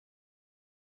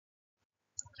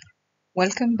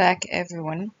Welcome back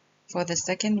everyone for the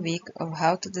second week of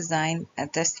how to design a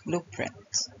test blueprint.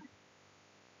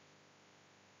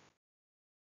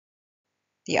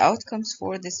 The outcomes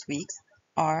for this week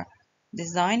are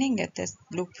designing a test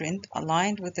blueprint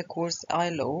aligned with the course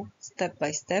ILO step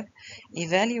by step,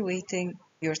 evaluating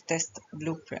your test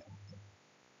blueprint.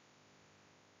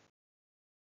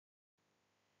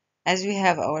 As we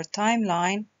have our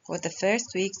timeline, for the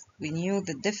first week, we knew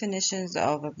the definitions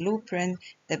of a blueprint,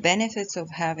 the benefits of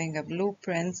having a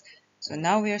blueprint. So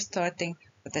now we are starting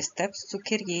with the steps to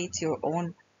create your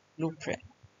own blueprint.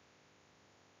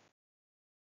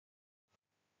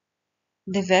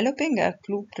 Developing a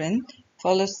blueprint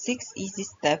follows 6 easy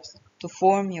steps to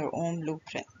form your own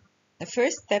blueprint. The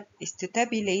first step is to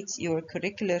tabulate your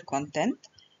curricular content.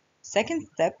 Second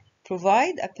step,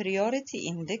 provide a priority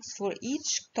index for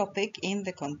each topic in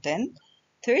the content.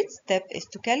 Third step is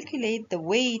to calculate the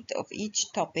weight of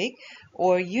each topic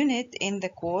or unit in the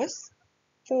course.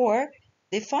 4.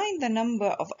 Define the number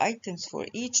of items for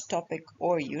each topic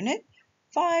or unit.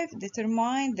 5.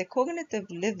 Determine the cognitive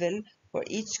level for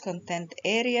each content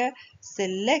area.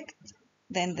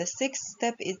 Then the sixth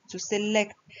step is to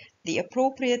select the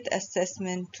appropriate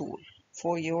assessment tool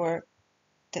for your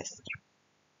test.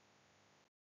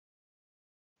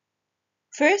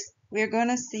 First, we're going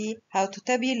to see how to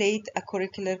tabulate a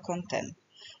curricular content.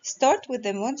 Start with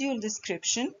the module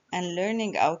description and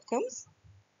learning outcomes.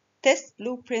 Test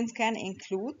blueprints can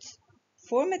include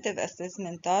formative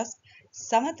assessment tasks,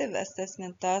 summative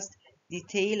assessment tasks,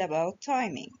 detail about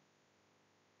timing.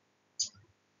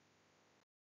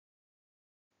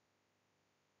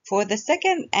 For the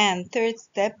second and third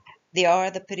step, they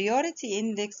are the priority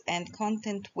index and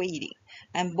content weighting,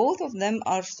 and both of them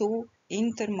are so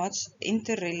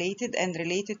interrelated and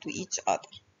related to each other.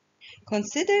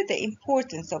 Consider the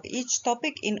importance of each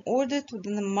topic in order to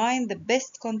determine the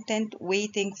best content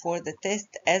weighting for the test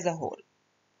as a whole.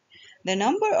 The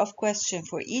number of questions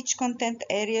for each content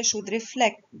area should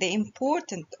reflect the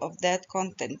importance of that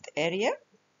content area.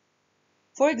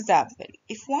 For example,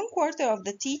 if 1/4 of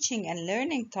the teaching and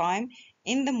learning time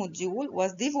in the module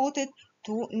was devoted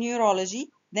to neurology,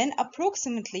 then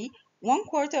approximately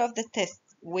 1/4 of the test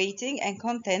weighting and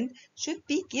content should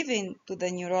be given to the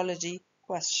neurology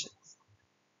questions.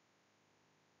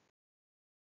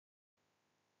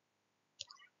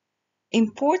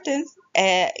 Importance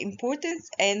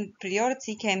and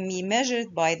priority can be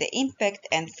measured by the impact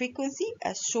and frequency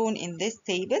as shown in this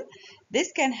table.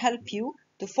 This can help you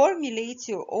to formulate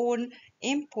your own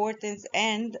importance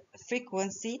and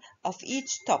frequency of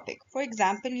each topic. For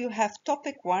example, you have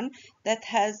topic 1 that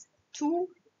has 2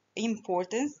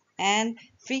 importance and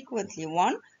frequently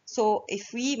 1. So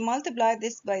if we multiply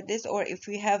this by this, or if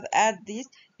we have add this,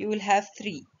 you will have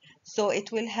 3. So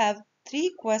it will have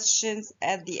 3 questions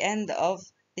at the end of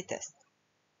the test.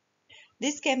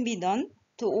 This can be done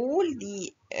to all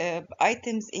the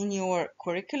items in your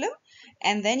curriculum,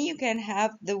 and then you can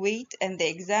have the weight, and the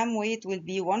exam weight will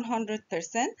be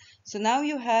 100%. So now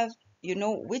you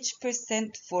know which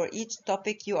percent for each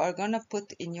topic you are going to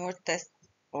put in your test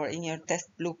or in your test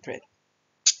blueprint.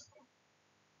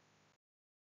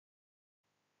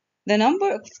 The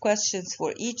number of questions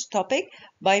for each topic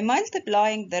by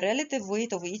multiplying the relative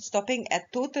weight of each topic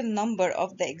at total number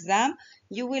of the exam,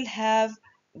 you will have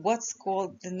what's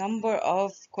called the number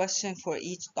of questions for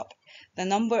each topic. The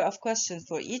number of questions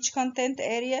for each content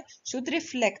area should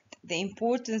reflect the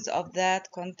importance of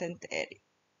that content area.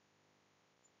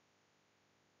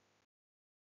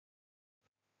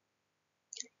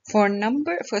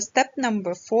 For step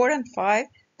number 4 and 5,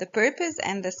 the purpose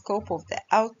and the scope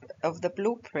of the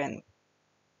blueprint.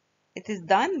 It is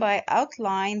done by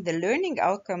outline the learning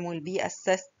outcome will be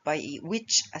assessed by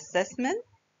which assessment.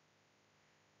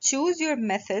 Choose your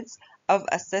methods of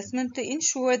assessment to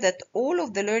ensure that all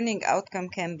of the learning outcome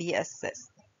can be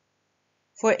assessed.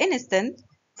 For instance,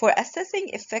 for assessing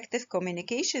effective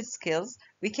communication skills,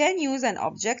 we can use an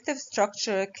objective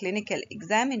structured clinical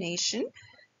examination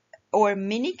or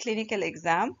mini clinical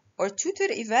exam or tutor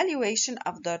evaluation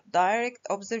of the direct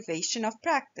observation of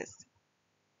practice.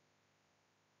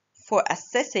 For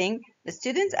assessing the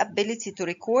student's ability to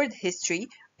record history,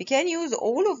 we can use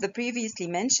all of the previously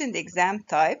mentioned exam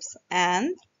types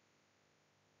and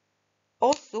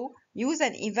also use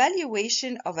an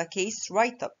evaluation of a case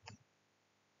write-up.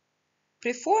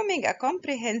 Performing a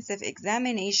comprehensive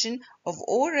examination of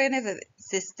all relevant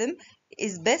systems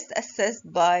is best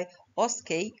assessed by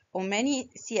OSCE or many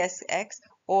CSX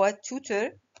or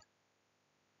tutor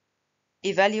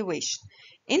evaluation.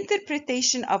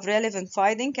 Interpretation of relevant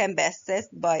finding can be assessed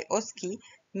by OSCE,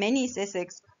 many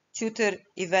CSX, tutor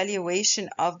evaluation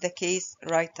of the case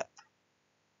write-up.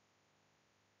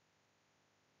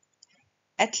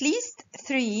 At least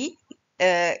three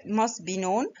must be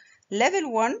known.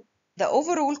 Level 1, the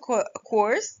overall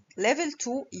course. Level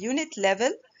 2, unit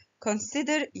level.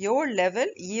 Consider your level,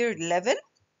 year level.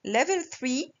 Level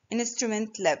 3,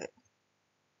 instrument level.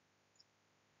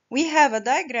 We have a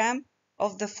diagram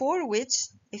of the four which,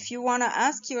 if you want to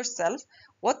ask yourself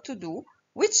what to do,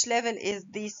 which level is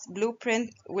this blueprint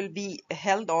will be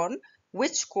held on,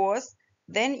 which course,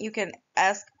 then you can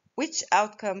ask which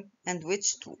outcome and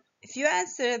which tool. If you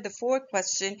answer the four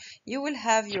questions, you will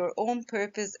have your own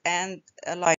purpose and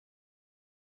alignment.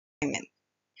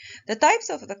 The types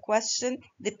of the question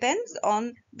depends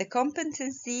on the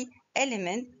competency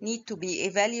element need to be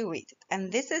evaluated,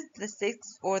 and this is the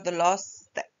sixth or the last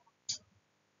step.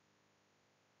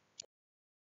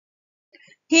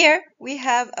 Here we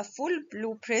have a full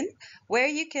blueprint where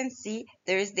you can see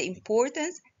there is the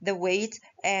importance, the weight,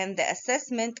 and the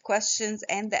assessment questions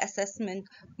and the assessment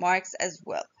marks as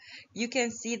well. You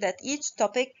can see that each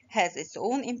topic has its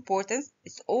own importance,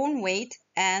 its own weight,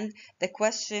 and the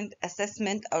question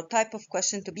assessment or type of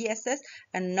question to be assessed,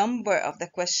 a number of the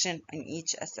question in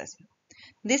each assessment.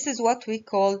 This is what we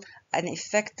call an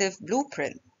effective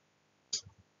blueprint.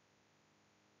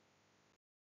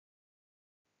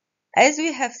 As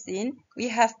we have seen, we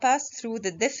have passed through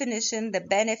the definition, the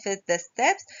benefits, the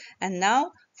steps, and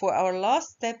now for our last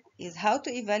step is how to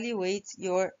evaluate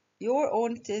your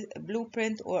own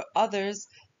blueprint or others'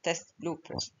 test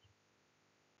blueprint.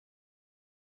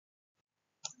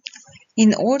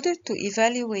 In order to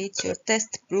evaluate your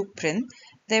test blueprint,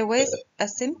 there was a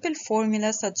simple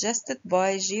formula suggested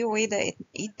by Gioveda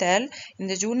et al. In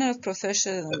the Journal of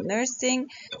Professional Nursing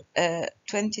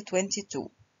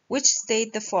 2022, which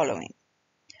state the following.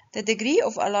 The degree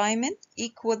of alignment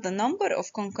equals the number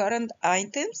of concurrent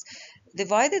items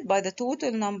divided by the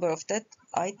total number of test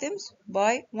items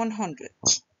by 100.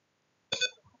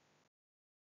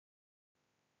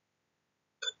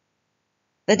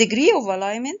 The degree of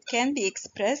alignment can be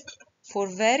expressed for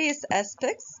various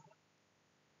aspects.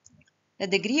 The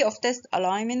degree of test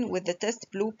alignment with the test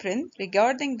blueprint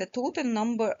regarding the total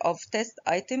number of test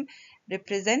items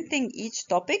representing each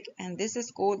topic, and this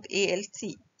is called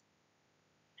ALT.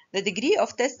 The degree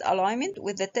of test alignment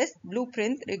with the test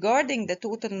blueprint regarding the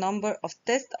total number of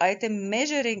test items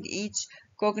measuring each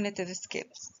cognitive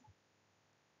skills.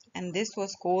 And this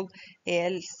was called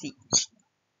ALC.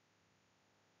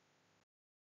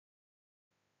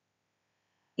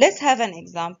 Let's have an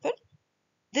example.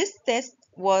 This test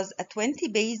was a 20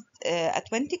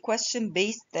 question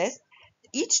based test.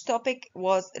 Each topic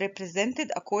was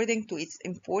represented according to its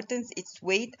importance, its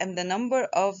weight, and the number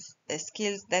of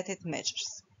skills that it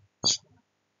measures.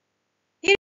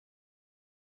 Here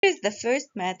is the first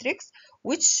matrix,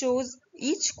 which shows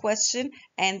each question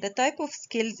and the type of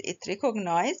skills it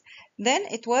recognized. Then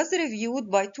it was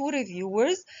reviewed by two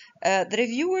reviewers. The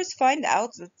reviewers find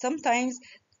out that sometimes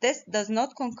test does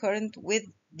not concurrent with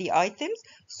the items.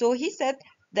 So he said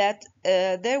that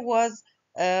there was,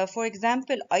 for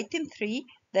example, item 3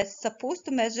 that's supposed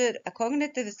to measure a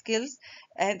cognitive skills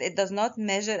and it does not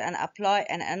measure and apply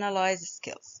and analyze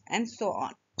skills, and so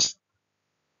on.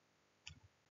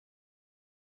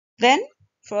 Then,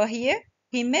 from here,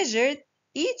 he measured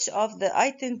each of the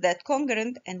items that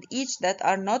congruent and each that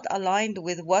are not aligned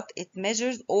with what it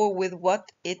measures or with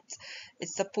what it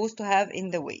is supposed to have in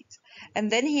the weight.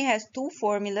 And then he has two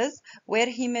formulas where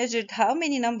he measured how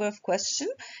many number of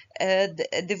questions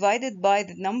divided by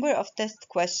the number of test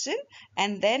question,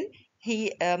 and then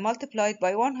he multiplied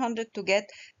by 100 to get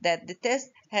that the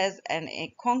test has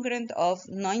a congruent of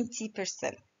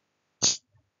 90%.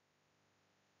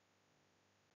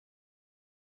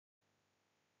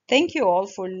 Thank you all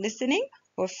for listening.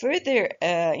 For further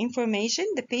information,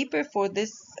 the paper for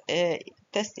this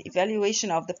test evaluation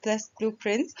of the test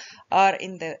blueprints are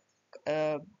in the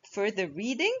further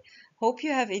reading. Hope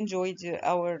you have enjoyed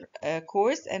our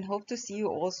course and hope to see you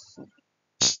all soon.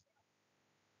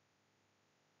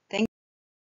 Thank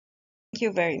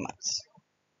you very much.